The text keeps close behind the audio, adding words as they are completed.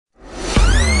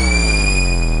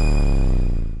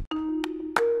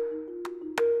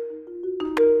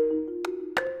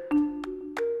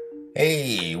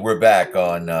Hey, we're back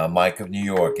on Mike of New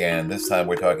York, and this time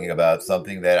we're talking about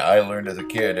something that I learned as a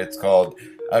kid. It's called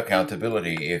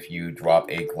accountability. If you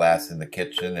drop a glass in the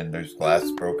kitchen and there's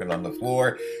glass broken on the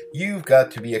floor, you've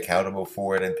got to be accountable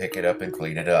for it and pick it up and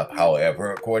clean it up.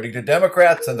 However, according to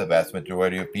Democrats and the vast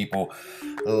majority of people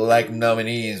like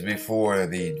nominees before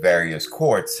the various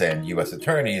courts and U.S.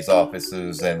 attorneys'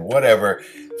 offices and whatever,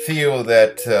 feel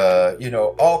that,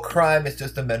 all crime is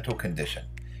just a mental condition.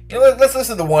 Let's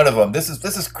listen to one of them. This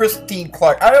is Christine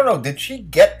Clark. I don't know. Did she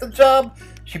get the job?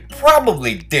 She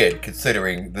probably did,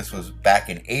 considering this was back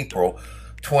in April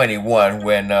 21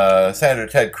 when Senator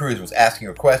Ted Cruz was asking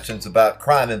her questions about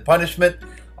crime and punishment.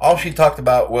 All she talked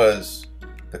about was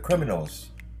the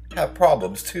criminals have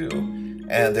problems too,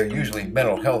 and they're usually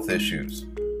mental health issues.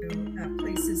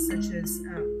 Places such as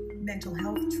mental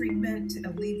health treatment to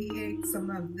alleviate some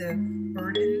of the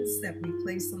burdens that we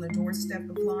place on the doorstep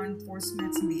of law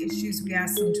enforcement and the issues we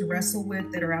ask them to wrestle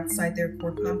with that are outside their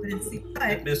core competency.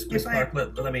 But Ms. Clark,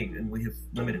 we have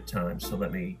limited time, so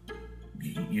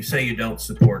you say you don't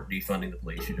support defunding the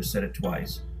police. You just said it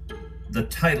twice. The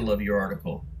title of your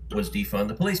article was Defund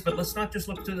the Police, but let's not just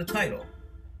look through the title.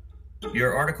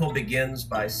 Your article begins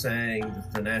by saying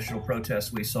that the national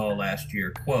protests we saw last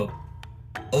year, quote,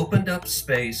 opened up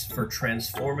space for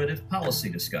transformative policy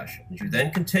discussions. You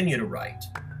then continue to write,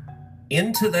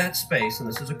 into that space, and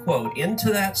this is a quote, into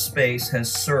that space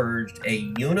has surged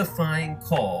a unifying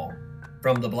call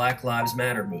from the Black Lives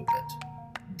Matter movement.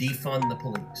 Defund the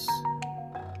police.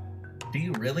 Do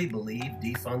you really believe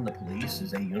defund the police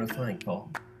is a unifying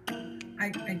call?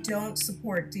 I don't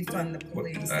support defund the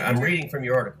police. I'm reading from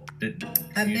your article. Do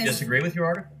you disagree with your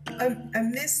article?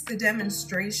 Amidst the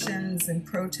demonstrations and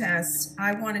protests,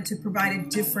 I wanted to provide a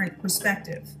different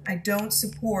perspective. I don't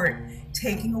support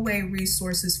taking away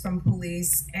resources from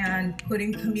police and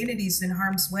putting communities in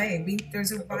harm's way.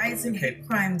 There's a rise in hate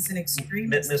crimes and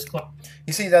extremism. Ms. Clark.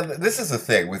 You see, now this is the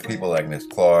thing with people like Ms.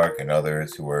 Clark and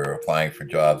others who are applying for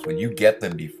jobs. When you get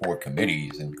them before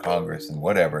committees in Congress and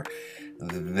whatever,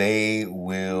 they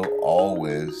will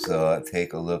always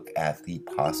take a look at the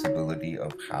possibility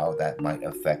of how that might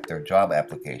affect their job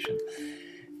application.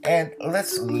 And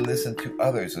let's listen to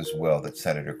others as well that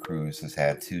Senator Cruz has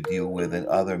had to deal with and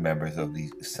other members of the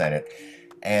Senate,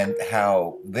 and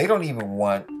how they don't even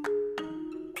want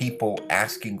people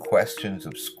asking questions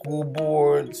of school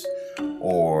boards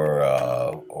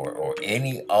or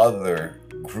any other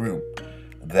group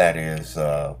that is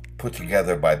put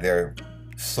together by their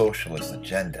socialist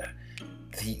agenda.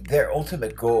 Their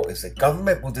ultimate goal is that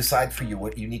government will decide for you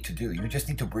what you need to do. You just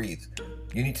need to breathe.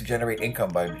 You need to generate income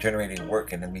by generating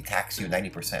work, and then we tax you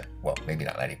 90%. Well, maybe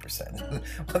not 90%.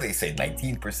 Well, they say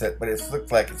 19%, but it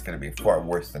looks like it's going to be far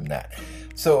worse than that.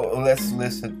 So let's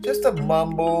listen. Just a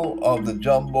mumble of the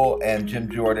jumble and Jim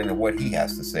Jordan and what he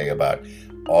has to say about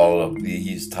all of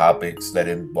these topics that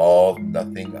involve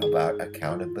nothing about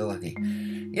accountability.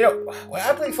 When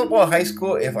I played football in high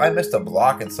school, if I missed a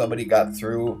block and somebody got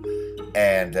through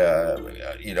and,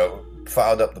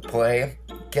 fouled up the play,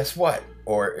 guess what?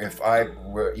 Or if I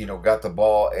got the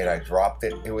ball and I dropped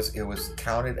it, it was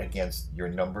counted against your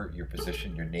number, your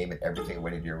position, your name, and everything that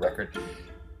went into your record.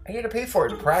 And you had to pay for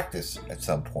it in practice at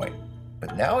some point.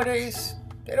 But nowadays,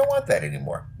 they don't want that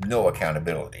anymore. No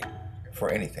accountability for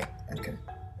anything. Okay.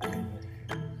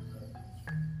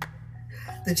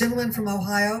 The gentleman from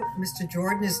Ohio, Mr.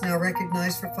 Jordan, is now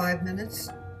recognized for 5 minutes.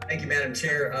 Thank you, Madam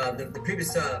Chair. The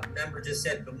previous member just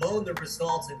said bemoaned the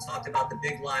results and talked about the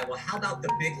big lie. Well, how about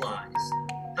the big lies?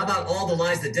 How about all the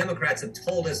lies the Democrats have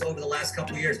told us over the last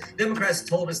couple of years? Democrats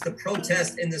told us the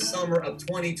protests in the summer of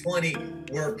 2020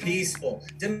 were peaceful.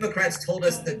 Democrats told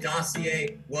us the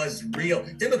dossier was real.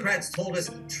 Democrats told us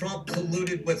Trump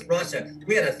colluded with Russia.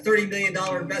 We had a $30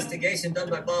 million investigation done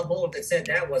by Bob Mueller that said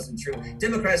that wasn't true.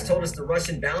 Democrats told us the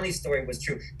Russian bounty story was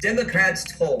true. Democrats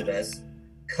told us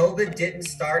COVID didn't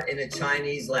start in a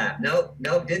Chinese lab. Nope,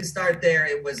 didn't start there.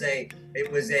 It was a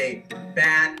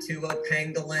bat to a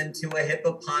pangolin to a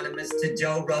hippopotamus to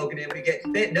Joe Rogan,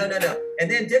 and no.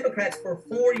 And then Democrats for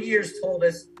 4 years told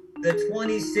us the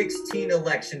 2016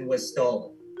 election was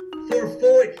stolen.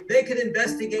 They could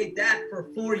investigate that for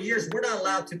 4 years. We're not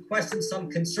allowed to question some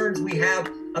concerns we have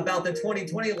about the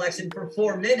 2020 election for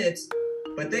 4 minutes,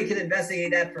 but they could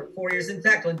investigate that for 4 years. In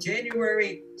fact, on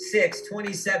January 6,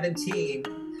 2017,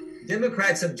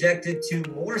 Democrats objected to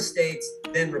more states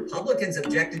than Republicans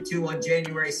objected to on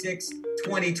January 6,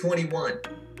 2021.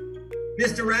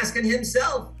 Mr. Raskin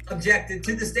himself objected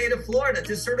to the state of Florida,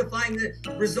 to certifying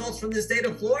the results from the state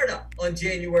of Florida on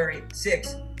January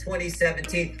 6,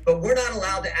 2017. But we're not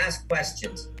allowed to ask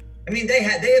questions. I mean,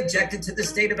 they objected to the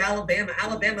state of Alabama.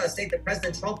 Alabama, a state that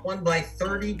President Trump won by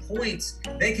 30 points.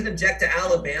 They can object to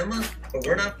Alabama, but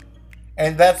we're not.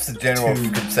 And that's the general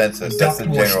consensus. That's the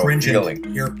general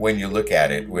feeling when you look at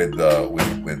it with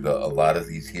a lot of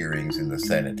these hearings in the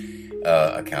Senate.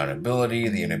 Accountability,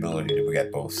 the inability to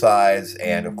get both sides,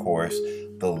 and of course,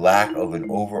 the lack of an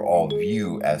overall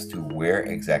view as to where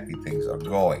exactly things are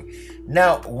going.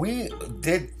 Now, we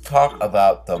did talk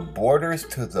about the borders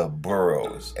to the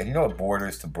boroughs. And you know what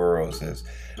borders to boroughs is?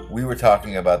 We were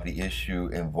talking about the issue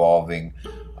involving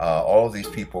all of these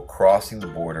people crossing the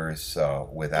borders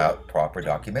without proper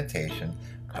documentation,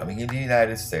 coming into the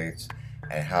United States,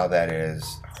 and how that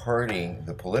is hurting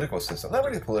the political system. Not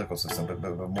really the political system,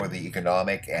 but more the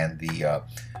economic and the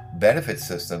benefit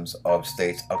systems of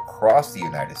states across the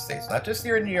United States. Not just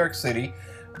here in New York City,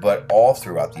 but all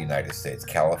throughout the United States,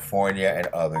 California and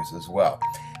others as well.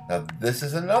 Now, this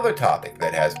is another topic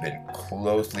that has been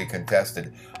closely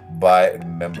contested by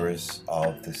members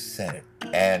of the Senate.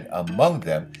 And among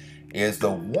them is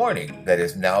the warning that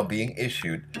is now being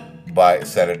issued by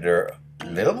Senator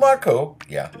Little Marco.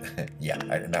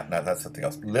 Not something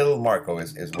else. Little Marco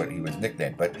is what he was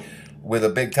nicknamed. But with a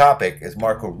big topic is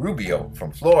Marco Rubio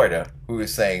from Florida, who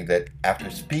is saying that after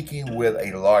speaking with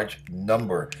a large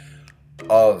number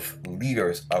of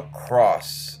leaders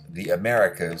across the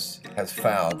Americas, has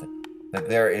found that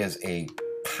there is a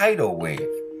tidal wave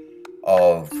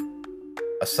of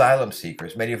asylum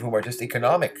seekers, many of whom are just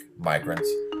economic migrants,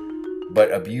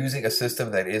 but abusing a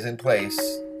system that is in place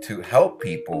to help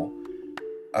people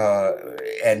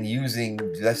and using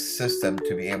this system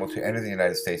to be able to enter the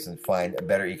United States and find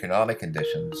better economic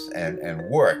conditions and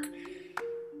work.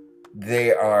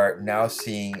 They are now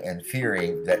seeing and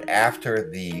fearing that after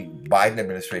the Biden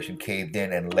administration caved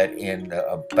in and let in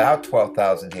about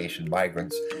 12,000 Haitian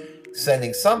migrants,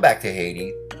 sending some back to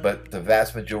Haiti, but the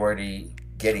vast majority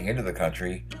getting into the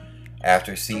country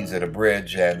after scenes at a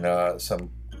bridge and some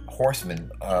horsemen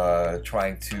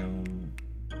trying to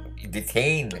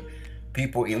detain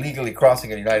people illegally crossing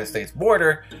the United States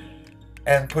border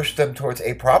and push them towards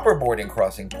a proper boarding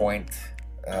crossing point,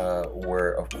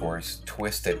 were, of course,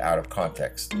 twisted out of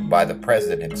context by the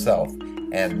president himself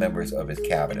and members of his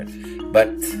cabinet.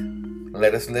 But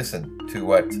let us listen to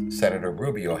what Senator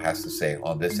Rubio has to say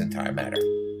on this entire matter.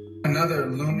 Another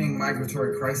looming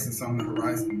migratory crisis on the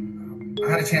horizon.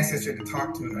 I had a chance yesterday to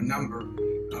talk to a number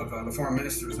of the foreign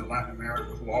ministers in Latin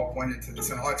America who all pointed to this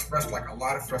and all expressed like a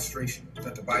lot of frustration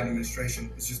that the Biden administration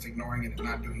is just ignoring it and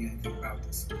not doing anything about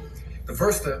this. The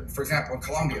first, for example, in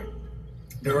Colombia,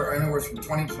 there are anywhere from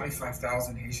 20 to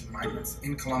 25,000 Haitian migrants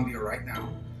in Colombia right now,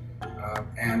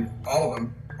 and all of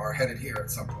them are headed here at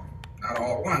some point. Not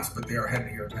all at once, but they are headed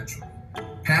here eventually.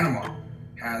 Panama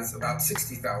has about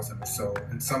 60,000 or so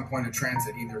at some point of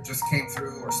transit, either just came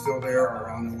through or still there or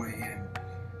on the way in.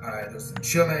 There's in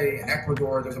Chile and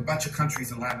Ecuador. There's a bunch of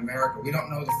countries in Latin America. We don't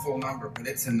know the full number, but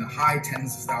it's in the high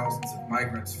tens of thousands of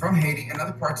migrants from Haiti and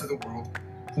other parts of the world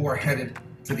who are headed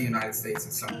to the United States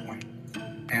at some point.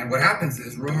 And what happens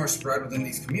is rumors spread within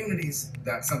these communities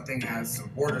that something has, some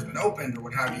borders been opened or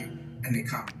what have you, and they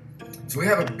come. So we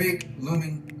have a big,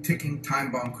 looming, ticking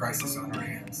time bomb crisis on our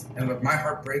hands. And look, my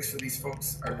heart breaks for these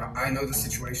folks. I know the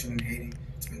situation in Haiti.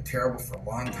 It's been terrible for a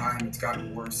long time. It's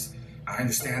gotten worse. I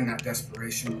understand that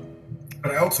desperation.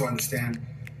 But I also understand,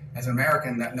 as an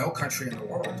American, that no country in the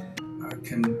world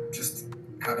can just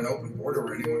have an open border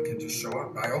where anyone can just show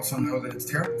up. I also know that it's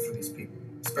terrible for these people,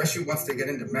 especially once they get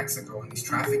into Mexico and these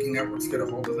trafficking networks get a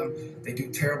hold of them. They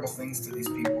do terrible things to these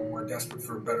people who are desperate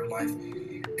for a better life.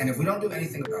 And if we don't do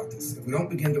anything about this, if we don't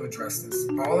begin to address this,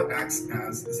 all it acts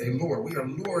as is a lure. We are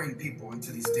luring people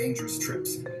into these dangerous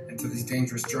trips, into these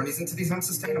dangerous journeys, into these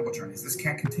unsustainable journeys. This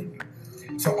can't continue.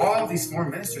 So all of these foreign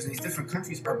ministers in these different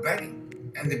countries are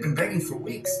begging, and they've been begging for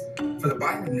weeks, for the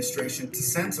Biden administration to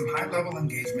send some high-level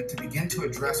engagement to begin to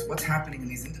address what's happening in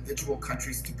these individual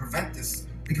countries to prevent this,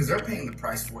 because they're paying the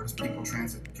price for it as people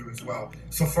transit through as well.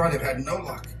 So far, they've had no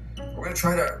luck. We're going to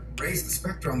try to raise the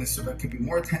specter on this so that there can be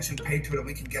more attention paid to it and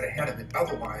we can get ahead of it.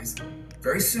 Otherwise,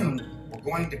 very soon, we're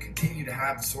going to continue to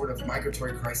have the sort of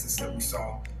migratory crisis that we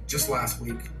saw just last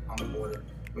week on the border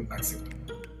with Mexico.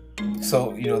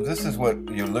 So, this is what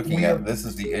you're looking at. This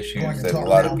is the issues that a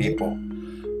lot of people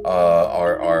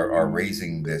are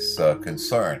raising this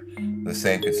concern. The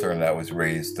same concern that was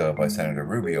raised by Senator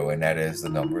Rubio, and that is the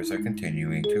numbers are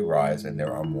continuing to rise, and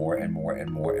there are more and more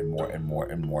and more and more and more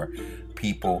and more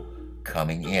people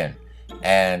coming in.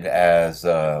 And as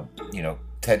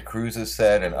Ted Cruz has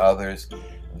said, and others,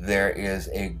 there is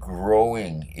a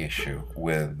growing issue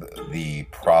with the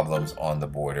problems on the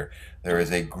border. There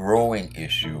is a growing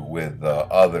issue with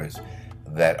others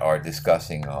that are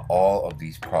discussing all of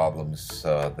these problems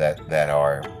that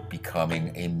are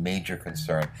becoming a major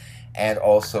concern, and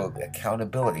also the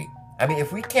accountability. I mean,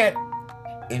 if we can't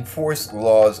enforce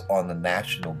laws on the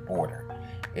national border,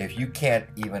 if you can't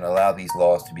even allow these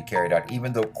laws to be carried out,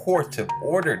 even though courts have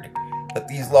ordered that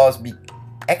these laws be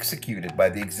executed by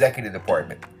the executive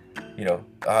department,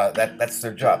 that's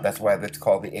their job. That's why it's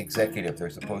called the executive. They're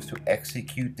supposed to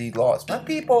execute the laws, not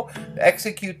people.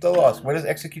 Execute the laws. What does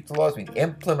execute the laws mean?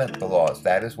 Implement the laws.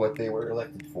 That is what they were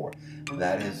elected for.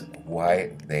 That is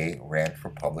why they ran for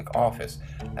public office,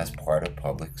 as part of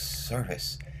public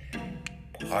service.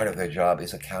 Part of their job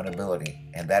is accountability,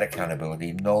 and that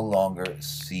accountability no longer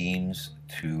seems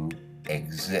to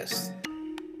exist.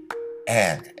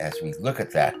 And as we look at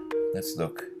that, let's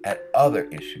look at other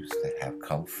issues that have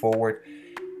come forward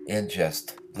in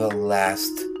just the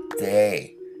last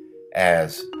day,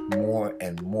 as more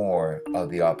and more of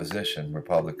the opposition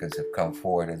Republicans have come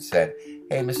forward and said,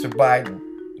 hey, Mr. Biden,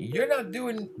 you're not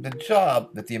doing the job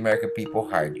that the American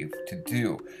people hired you to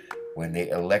do. When they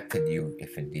elected you,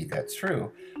 if indeed that's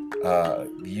true,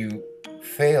 you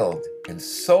failed in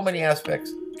so many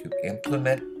aspects to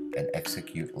implement and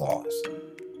execute laws.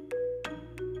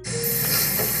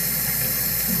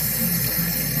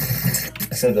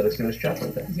 I said that as soon as Chuck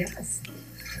went there. Yes.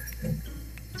 I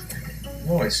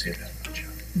always say that about Chuck.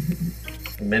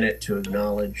 A minute to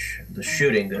acknowledge the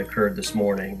shooting that occurred this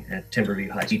morning at Timberview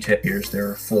High School.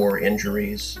 There are 4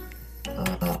 injuries.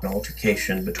 An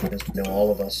altercation between us,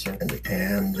 all of us,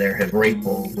 and their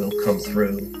grateful will come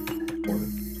through.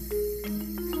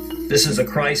 This is a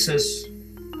crisis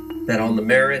that on the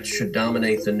merits should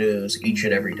dominate the news each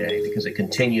and every day because it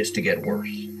continues to get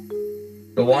worse.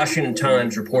 The Washington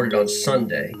Times reported on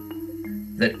Sunday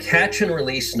that catch and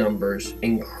release numbers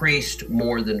increased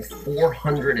more than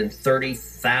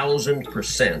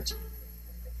 430,000%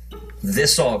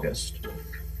 this August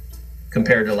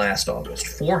compared to last August.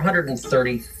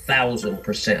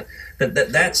 430,000%.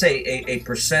 That's a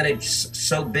percentage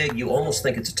so big you almost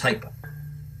think it's a typo.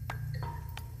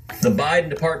 The Biden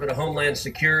Department of Homeland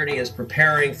Security is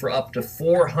preparing for up to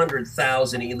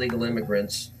 400,000 illegal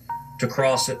immigrants to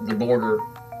cross the border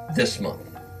this month.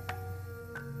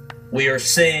 We are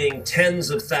seeing tens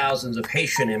of thousands of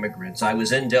Haitian immigrants. I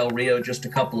was in Del Rio just a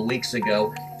couple of weeks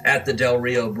ago at the Del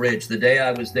Rio Bridge. The day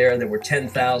I was there were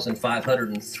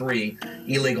 10,503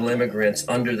 illegal immigrants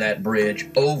under that bridge,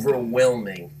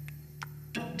 overwhelming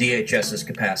DHS's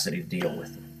capacity to deal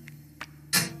with them.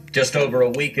 Just over a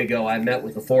week ago, I met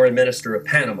with the foreign minister of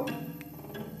Panama.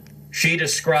 She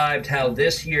described how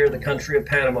this year the country of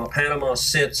Panama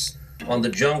sits on the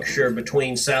juncture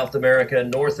between South America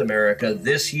and North America.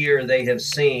 This year they have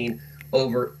seen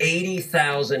over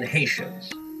 80,000 Haitians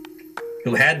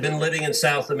who had been living in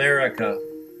South America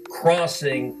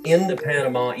crossing into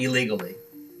Panama illegally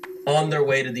on their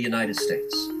way to the United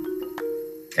States.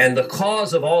 And the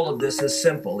cause of all of this is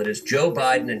simple. It is Joe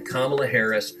Biden and Kamala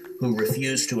Harris who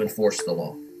refuse to enforce the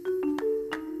law.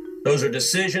 Those are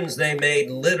decisions they made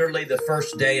literally the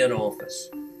first day in office.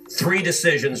 3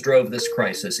 decisions drove this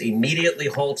crisis: immediately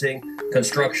halting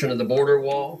construction of the border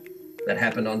wall, that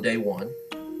happened on day 1.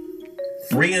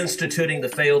 Reinstituting the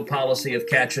failed policy of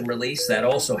catch and release, that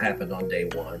also happened on day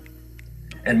 1.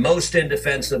 And most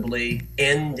indefensibly,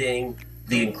 ending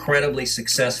the incredibly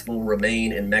successful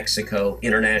Remain in Mexico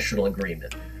international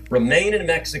agreement. Remain in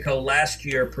Mexico last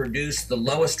year produced the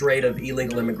lowest rate of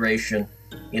illegal immigration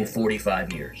in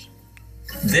 45 years.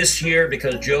 This year,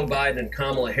 because Joe Biden and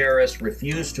Kamala Harris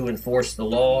refused to enforce the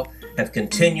law, have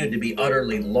continued to be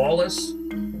utterly lawless,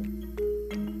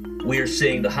 we are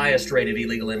seeing the highest rate of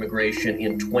illegal immigration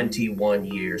in 21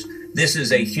 years. This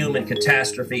is a human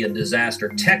catastrophe and disaster.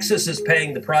 Texas is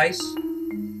paying the price.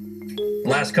 The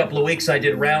last couple of weeks, I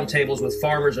did roundtables with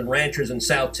farmers and ranchers in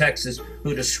South Texas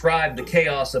who described the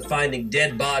chaos of finding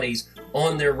dead bodies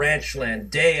on their ranch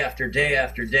land day after day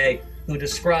after day, who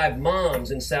described moms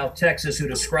in South Texas who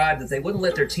described that they wouldn't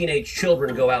let their teenage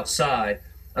children go outside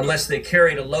unless they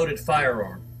carried a loaded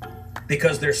firearm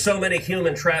because there's so many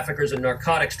human traffickers and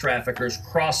narcotics traffickers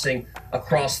crossing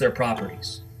across their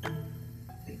properties.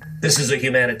 This is a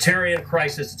humanitarian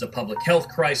crisis, it's a public health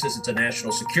crisis, it's a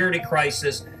national security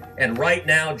crisis, and right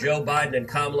now Joe Biden and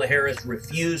Kamala Harris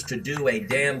refuse to do a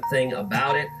damn thing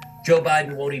about it. Joe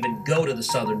Biden won't even go to the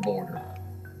southern border.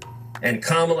 And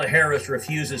Kamala Harris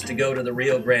refuses to go to the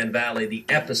Rio Grande Valley, the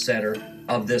epicenter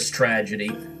of this tragedy.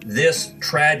 This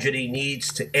tragedy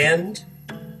needs to end,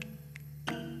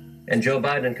 and Joe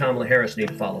Biden and Kamala Harris need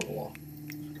to follow the law.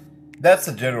 That's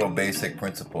the general basic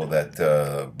principle that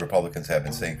Republicans have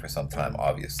been saying for some time,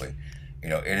 obviously.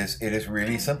 It is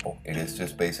really simple. It is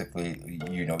just basically,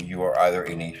 you are either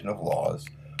a nation of laws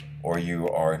or you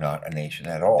are not a nation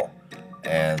at all.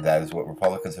 And that is what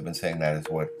Republicans have been saying. That is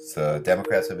what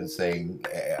Democrats have been saying.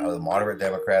 The moderate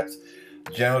Democrats,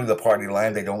 generally the party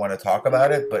line, they don't want to talk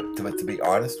about it. But to be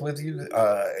honest with you,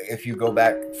 if you go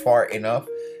back far enough,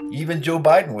 even Joe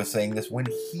Biden was saying this when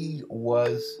he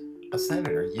was a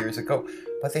senator years ago.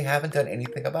 But they haven't done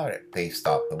anything about it. They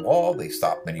stopped the wall. They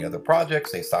stopped many other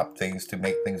projects. They stopped things to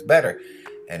make things better.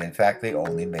 And in fact, they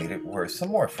only made it worse. Some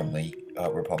more from the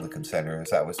Republican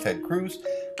senators. That was Ted Cruz.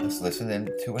 Let's listen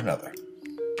in to another.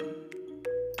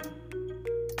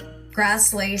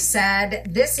 Grassley said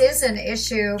this is an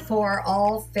issue for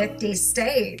all 50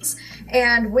 states.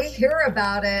 And we hear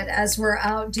about it as we're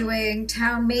out doing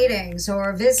town meetings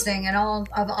or visiting in all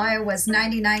of Iowa's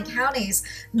 99 counties.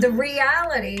 The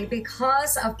reality,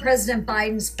 because of President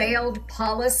Biden's failed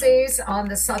policies on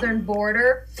the southern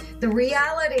border, the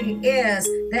reality is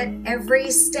that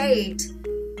every state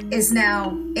is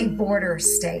now a border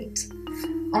state.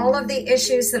 All of the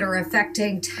issues that are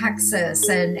affecting Texas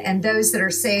and those that are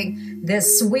seeing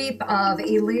this sweep of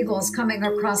illegals coming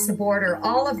across the border,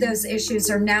 all of those issues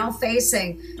are now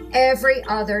facing every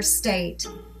other state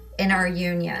in our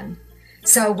union.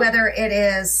 So whether it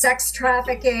is sex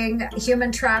trafficking,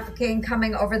 human trafficking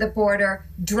coming over the border,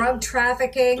 drug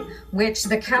trafficking, which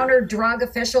the counter drug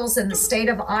officials in the state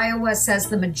of Iowa says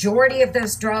the majority of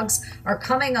those drugs are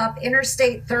coming up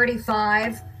Interstate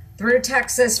 35 through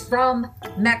Texas from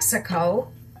Mexico,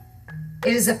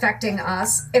 it is affecting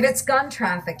us. If it's gun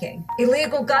trafficking,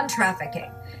 illegal gun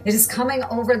trafficking, it is coming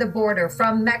over the border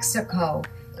from Mexico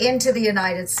into the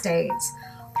United States.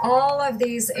 All of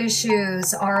these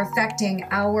issues are affecting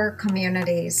our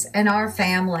communities and our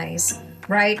families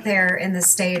right there in the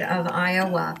state of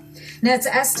Iowa. Now, it's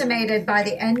estimated by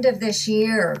the end of this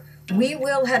year, we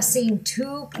will have seen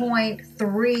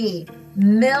 2.3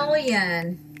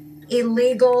 million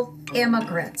illegal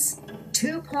immigrants.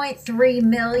 2.3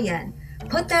 million.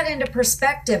 Put that into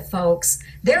perspective, folks.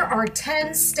 There are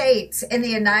 10 states in the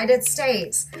United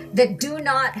States that do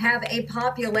not have a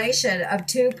population of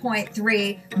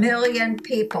 2.3 million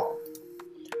people.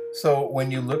 So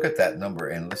when you look at that number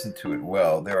and listen to it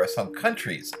well, there are some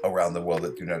countries around the world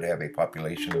that do not have a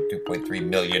population of 2.3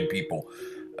 million people.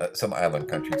 Some island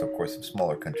countries, of course, some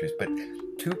smaller countries, but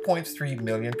 2.3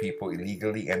 million people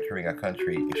illegally entering a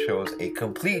country shows a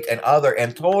complete and utter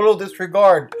and total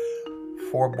disregard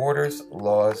for borders,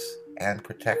 laws, and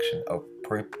protection of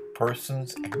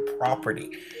persons and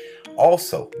property.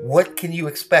 Also, what can you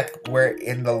expect where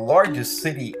in the largest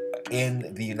city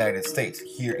in the United States,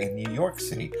 here in New York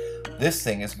City, this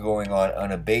thing is going on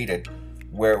unabated,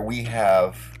 where we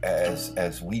have,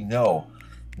 as we know,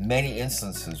 many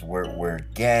instances where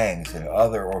gangs and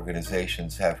other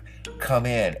organizations have come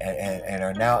in and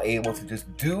are now able to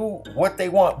just do what they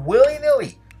want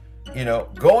willy-nilly.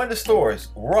 Go into stores,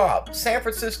 rob. San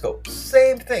Francisco,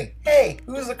 same thing. Hey,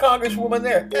 who's the congresswoman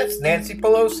there? That's Nancy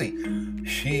Pelosi.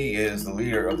 She is the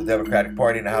leader of the Democratic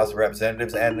Party in the House of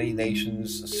Representatives and the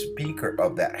nation's speaker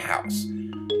of that house.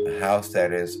 A house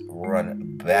that is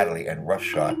run badly and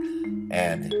roughshod,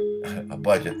 and a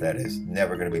budget that is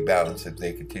never going to be balanced if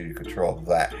they continue to control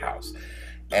that house.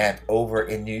 And over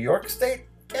in New York State,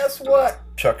 guess what?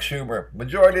 Chuck Schumer,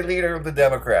 majority leader of the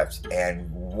Democrats, and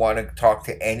want to talk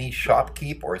to any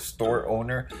shopkeep or store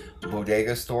owner,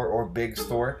 bodega store or big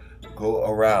store, go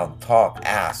around,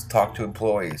 talk to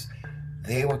employees.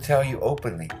 They will tell you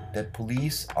openly that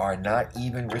police are not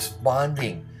even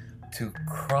responding to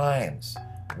crimes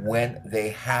when they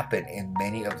happen in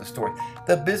many of the stores.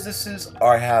 The businesses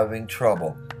are having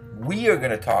trouble. We are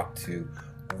going to talk to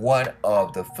one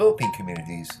of the Philippine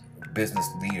community's business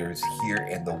leaders here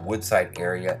in the Woodside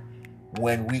area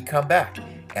when we come back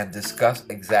and discuss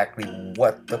exactly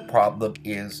what the problem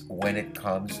is when it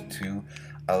comes to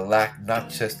a lack not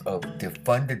just of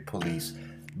defunded police,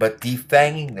 but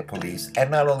defanging the police.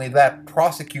 And not only that,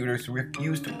 prosecutors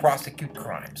refuse to prosecute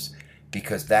crimes,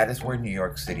 because that is where New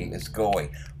York City is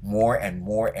going. More and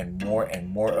more and more and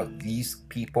more of these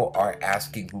people are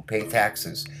asking who pay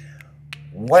taxes,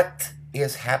 what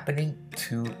is happening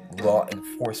to law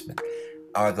enforcement?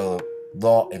 Are the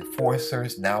law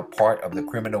enforcers now part of the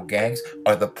criminal gangs?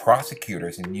 Are the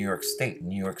prosecutors in New York State,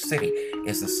 New York City?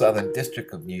 Is the Southern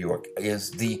District of New York?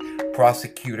 Is the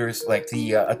prosecutors like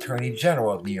the Attorney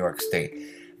General of New York State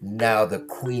now the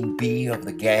queen bee of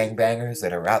the gangbangers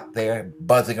that are out there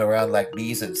buzzing around like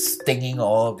bees and stinging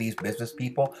all of these business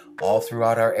people all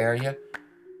throughout our area?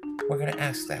 We're going to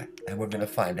ask that, and we're going to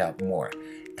find out more,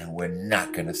 and we're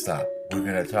not going to stop. We're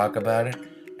going to talk about it,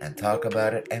 and talk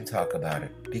about it and talk about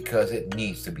it, because it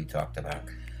needs to be talked about.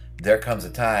 There comes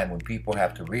a time when people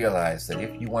have to realize that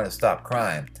if you want to stop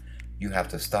crime, you have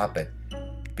to stop it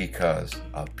because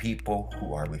of people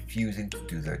who are refusing to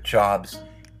do their jobs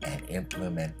and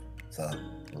implement the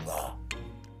law.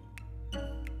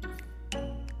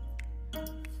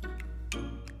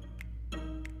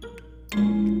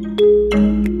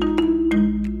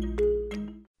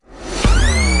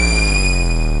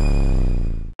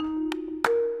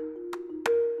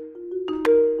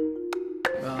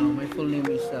 My full name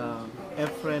is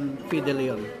Efren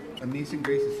Fidelion. Amazing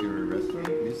Grace is your restaurant,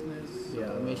 business?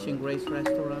 Yeah, Amazing Grace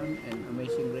Restaurant and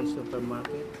Amazing Grace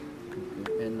Supermarket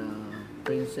and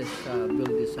Princess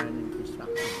Build Design and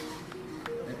Construction.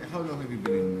 How long have you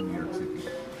been in New York City?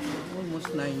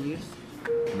 Almost 9 years.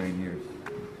 9 years.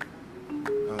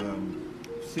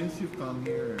 Since you've come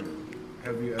here,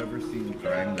 have you ever seen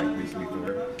crime like this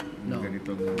before? No.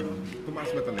 Ganitong, tumaas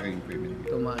ba talaga yung krimen?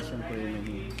 Tumaas yung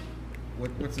krimen.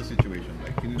 What's the situation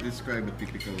like? Can you describe a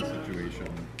typical situation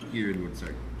here in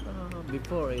Woodside?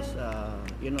 Before is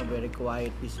very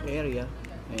quiet this area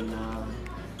and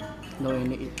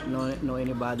no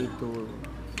anybody to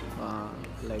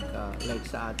like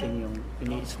sa atin yung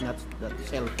it's not that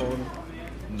cell phone.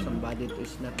 Somebody to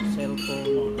snap cell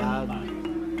phone, bag,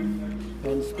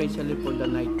 and especially for the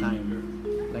night time,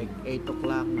 like 8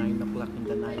 o'clock, 9 o'clock in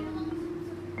the night.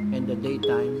 And the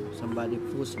daytime, somebody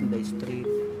push in the street,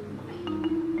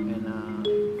 and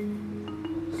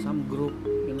some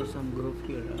group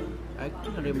here. I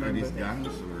can't remember. Are these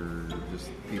gangs or just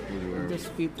people who are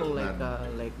just people like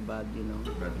bad, bad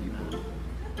people?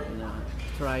 And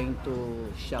trying to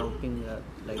shouting at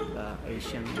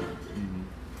Asian.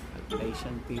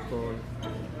 Asian people,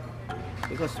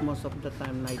 because most of the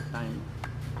time nighttime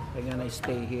when I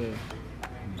stay here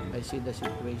I see the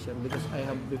situation, because I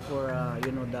have before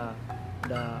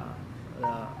the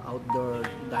outdoor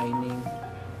dining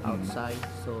outside,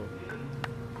 so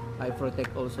I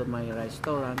protect also my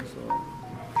restaurant, so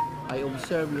I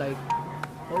observe like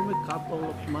only couple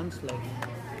of months, like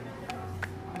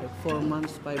 4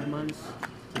 months, 5 months,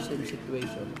 the same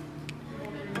situation.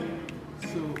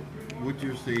 So what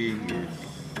you're saying is,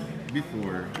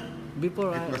 before it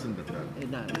wasn't that bad.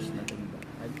 No, it's nothing bad.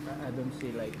 I don't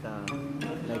see like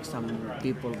some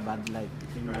people bad like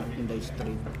in the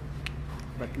street.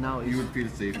 But now You would feel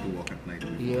safe to walk at night.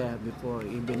 yeah, before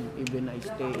even I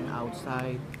stay in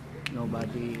outside,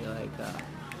 nobody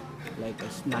like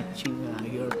snatching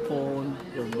your phone,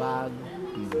 your bag.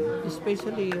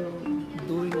 Especially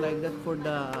doing like that for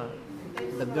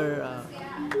the girl,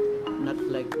 not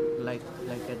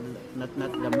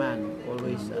not the man,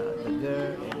 always the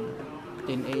girl and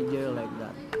teenager like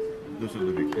that. Those are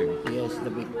the victims. Yes,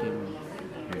 the victim.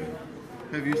 Yeah.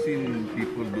 Have you seen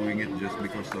people doing it just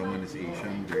because someone is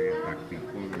Asian? They attack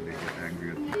people or they get angry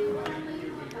at people?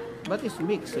 But it's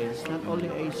mixed. It's not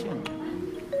only Asian.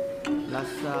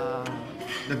 Last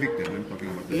The victim, I'm talking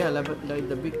about. like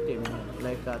the victim,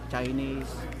 like Chinese,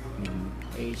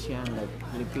 Asian, like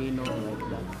Filipino, like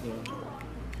that.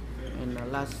 Yeah. And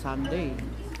last Sunday,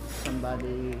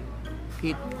 somebody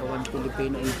hit one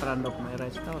Filipino in front of my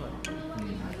restaurant.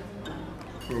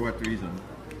 For what reason?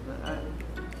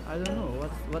 I don't know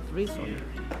what reason.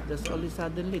 Just only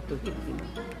suddenly to hit him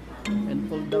and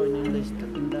fall down in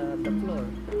the floor.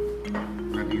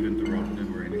 Not even to rob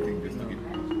them or anything, just to hit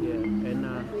them. Yeah, and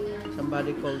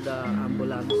somebody called the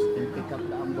ambulance and pick up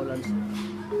the ambulance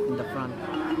in the front.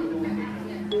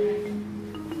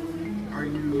 Are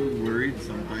you worried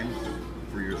sometimes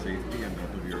for your safety and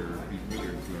that of your people,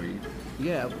 your employees?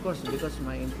 Yeah, of course, because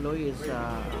my employees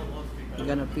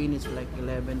gonna finish like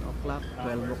 11 o'clock,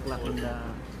 12 o'clock in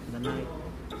the night.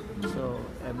 So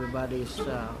everybody is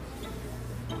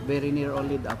very near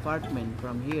only the apartment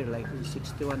from here, like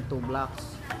 61 2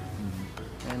 blocks.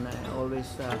 And I always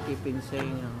keeping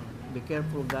saying, be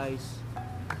careful guys,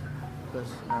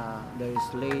 because there is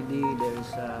lady, there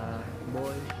is a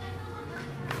boy.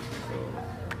 So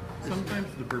Sometimes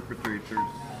the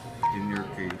perpetrators, in your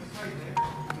case,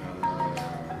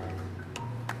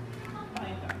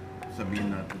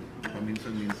 sabihin natin,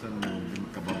 paminsan-minsan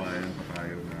kababayan pa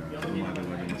tayo na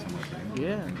gumagawa ng masama sa inyo.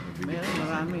 yeah,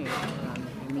 marami.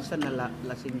 Minsan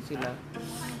nalasing sila,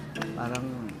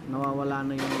 parang nawawala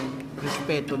na yung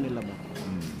respeto nila ba.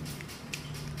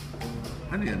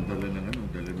 Ano yan? Dala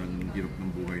ng hirap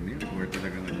ng buhay nila? Or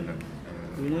talagang lang?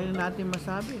 Yun na natin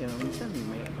masabi. Minsan,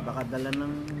 baka dala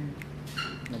ng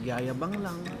nagyayabang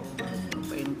lang o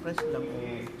pa-impress lang o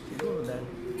siguro dahil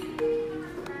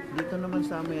dito naman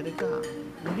sa Amerika,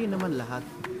 hindi naman lahat.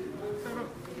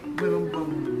 Pero meron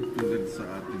bang tulad sa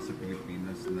atin sa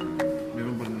Pilipinas na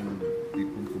meron bang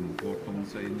tipong nagpupotong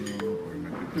sa inyo or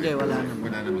Hindi, wala naman.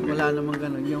 Wala naman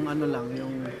ganun. Yung ano lang,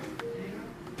 yung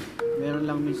meron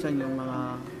lang minsan yung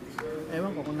mga,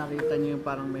 ewan ko kung nakita niyo yung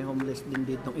parang may homeless din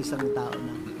ditong isang tao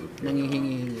na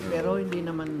nangihingi. Pero hindi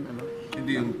naman ano.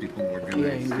 Hindi yung tipong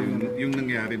organized. Yeah, yung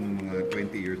nangyari ng mga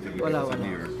 20 years ago wala. sa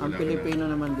New York. Ang Pilipino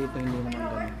naman dito hindi naman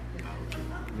ganun.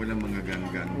 Walang mga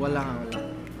gan-gan. Wala.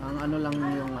 Ang ano lang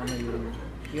yung ano yun.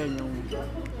 Yan yung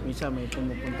minsan may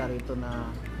pumupunta rito na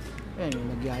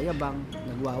yung nagyayabang,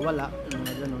 nagwawala, yung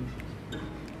mga ganun.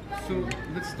 So,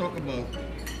 let's talk about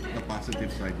the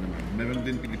positive side naman. Meron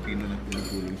din Pilipino na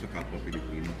tumutulong sa kapwa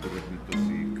Pilipino. Tulad nito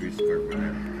si Chris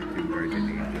Carbonet at yung Guardian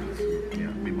Angels. Yeah,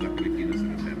 may mga Pilipino sa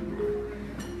member.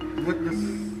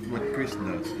 What Chris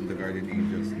does and the Guardian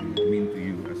Angels mean to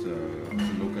you as a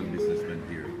local businessman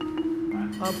here?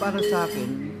 Para sa akin,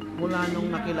 mula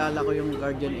nung nakilala ko yung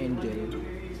Guardian Angel,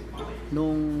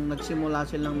 nung nagsimula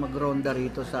silang magronda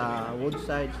rito sa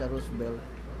Woodside, sa Roosevelt,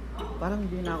 parang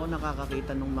hindi na ako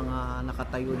nakakakita ng mga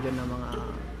nakatayo dyan na mga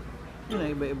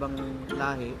iba-ibang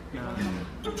lahi na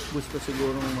gusto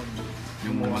sigurong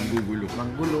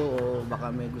manggulo o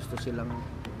baka may gusto silang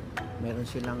meron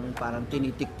silang parang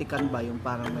tinitiktikan ba yung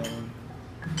parang meron.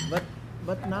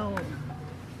 But now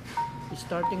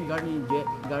starting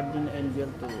Guardian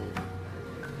Angel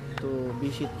to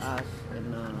visit us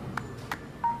and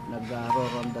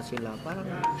nag-roronda sila, parang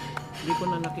hindi ko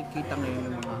na nakikita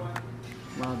ngayon yung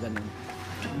mga ganun.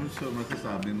 So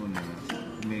masasabi mo na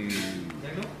may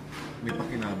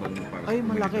pakinabang para ay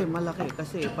malaki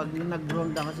kasi pag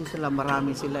nagronda kasi sila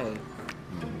marami sila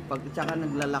pag tsaka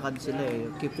naglalakad sila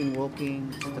keeping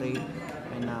walking straight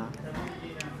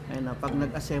and pag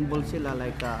nag-assemble sila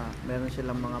like meron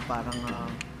silang mga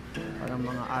parang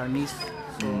mga armies,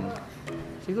 so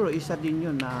siguro isa din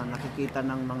yun na nakikita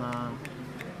ng mga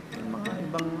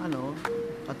ibang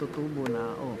katutubo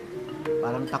na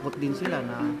parang takot din sila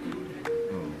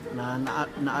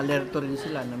na-alerto rin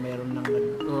sila na meron nang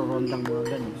nagrorondang mga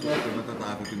ganun. So,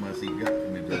 natatakot yung mga siga.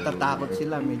 Natatakot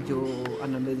sila, medyo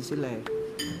din sila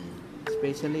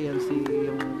Especially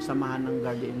yung samahan ng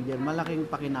Guardian Angel, malaking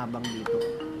pakinabang dito.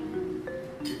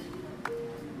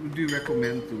 Would you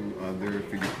recommend to other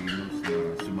Filipinos na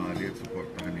sumali at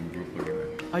supportahan yung grupo nila?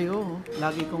 Ay, oo.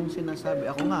 Lagi kong sinasabi.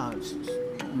 Ako nga,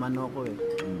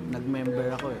 nag-member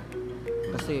ako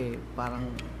Kasi parang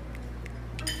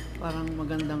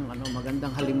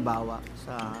magandang halimbawa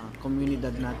sa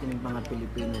komunidad natin ng mga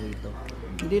Pilipino rito.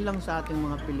 Hindi lang sa ating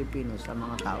mga Pilipino, sa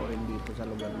mga tao rin dito sa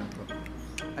lugar na to.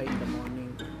 Ay, in the morning,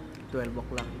 12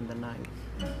 o'clock in the night.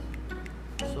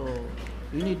 So,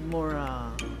 we need more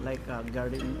like a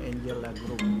Guardian Angel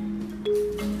group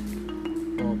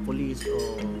o police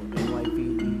o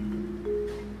NYPD.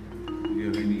 Do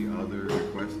you have any other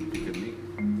requests that you can make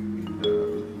in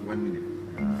the 1 minute?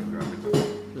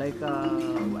 Like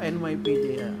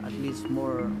NYPD, at least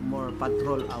more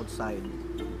patrol outside.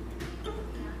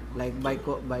 Like by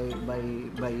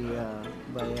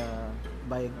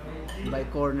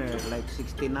corner, like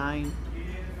 69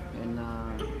 and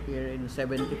here in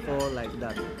 74, like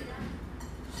that.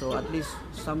 So at least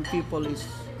some people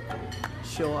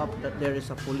show up that there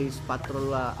is a police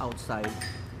patrol outside.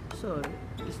 So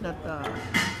it's not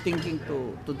thinking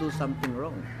to do something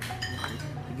wrong,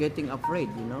 getting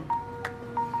afraid,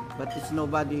 But it's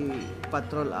nobody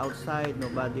patrol outside,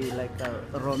 nobody like a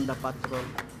ronda patrol.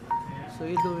 So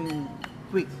you're doing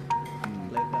quick,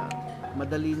 like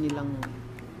madali nilang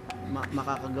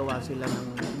makakagawa sila ng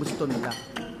gusto nila.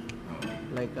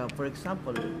 Like for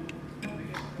example,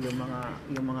 yung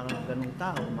mga ganung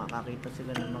tao, makakita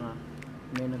sila ng mga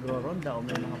may nagro-ronda o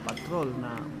may mga patrol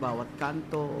na bawat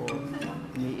kanto o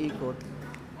umiikot,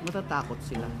 matatakot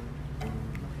sila.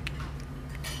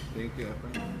 Thank you, Apa.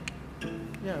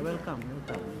 Yeah, welcome.